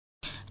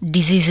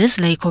Diseases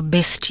like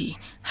obesity,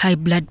 high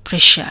blood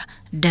pressure,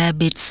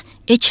 diabetes,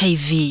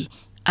 HIV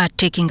are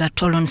taking a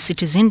toll on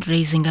citizens,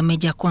 raising a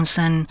major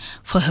concern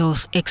for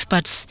health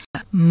experts.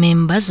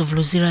 Members of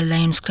Luzira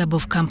Lions Club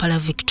of Kampala,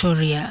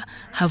 Victoria,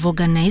 have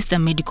organized a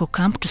medical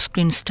camp to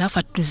screen staff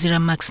at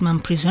Luzira Maximum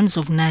Prisons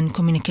of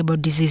non-communicable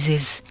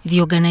diseases. The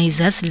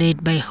organizers,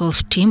 led by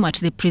health team at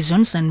the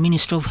prisons and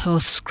Ministry of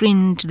Health,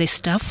 screened the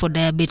staff for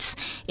diabetes,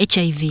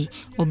 HIV,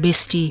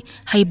 obesity,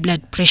 high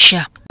blood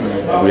pressure.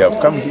 We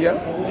have come here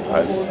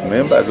as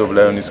members of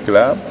Lions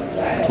Club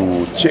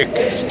to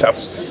check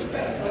staffs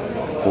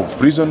of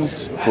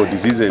prisons for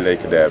diseases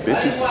like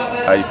diabetes,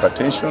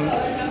 hypertension,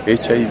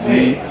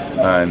 HIV,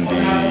 and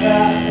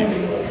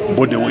the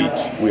body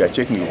weight. We are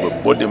checking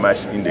the body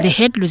mass index. The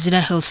head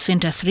Luzira Health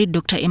Center 3,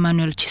 Dr.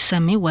 Emmanuel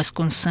Kisame, was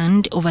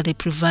concerned over the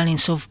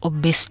prevalence of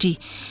obesity.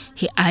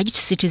 He urged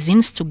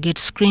citizens to get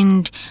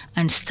screened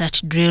and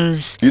start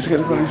drills. This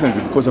health condition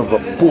is because of a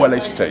poor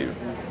lifestyle.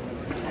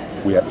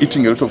 We are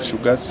eating a lot of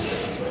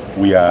sugars.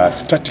 We are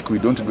static. We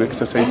don't do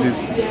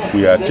exercises.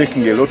 We are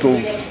taking a lot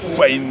of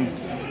fine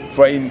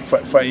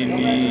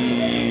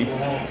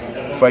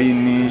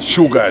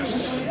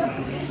sugars,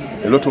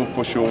 a lot of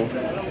posho,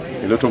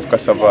 a lot of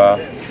cassava,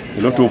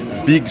 a lot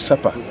of big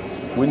supper.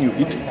 When you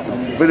eat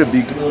a very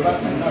big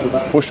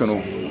portion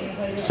of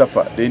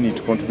supper, then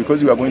it won't,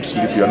 because you are going to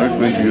sleep, you are not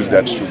going to use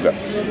that sugar.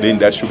 Then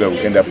that sugar will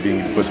end up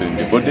being deposited in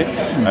the body,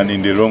 and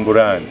in the long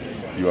run,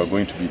 you are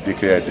going to be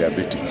declared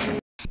diabetic.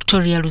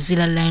 Victoria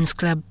Luzira Lions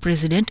Club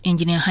President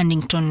Engineer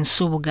Huntington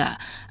Nsobuga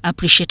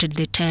appreciated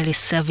the tireless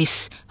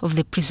service of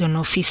the prison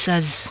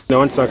officers. I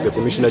want to thank the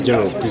Commissioner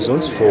General of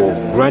Prisons for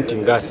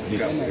granting us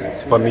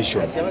this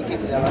permission to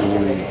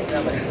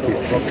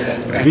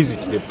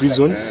visit the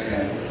prisons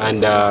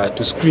and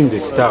to screen the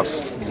staff,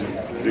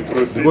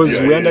 because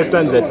we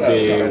understand that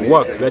the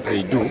work that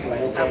they do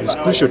is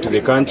crucial to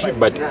the country,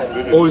 but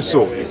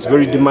also it's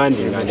very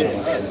demanding, and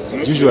it's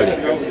usually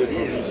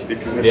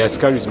the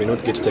Askaris may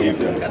not get time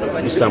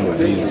to do some of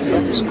these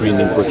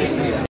screening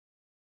processes.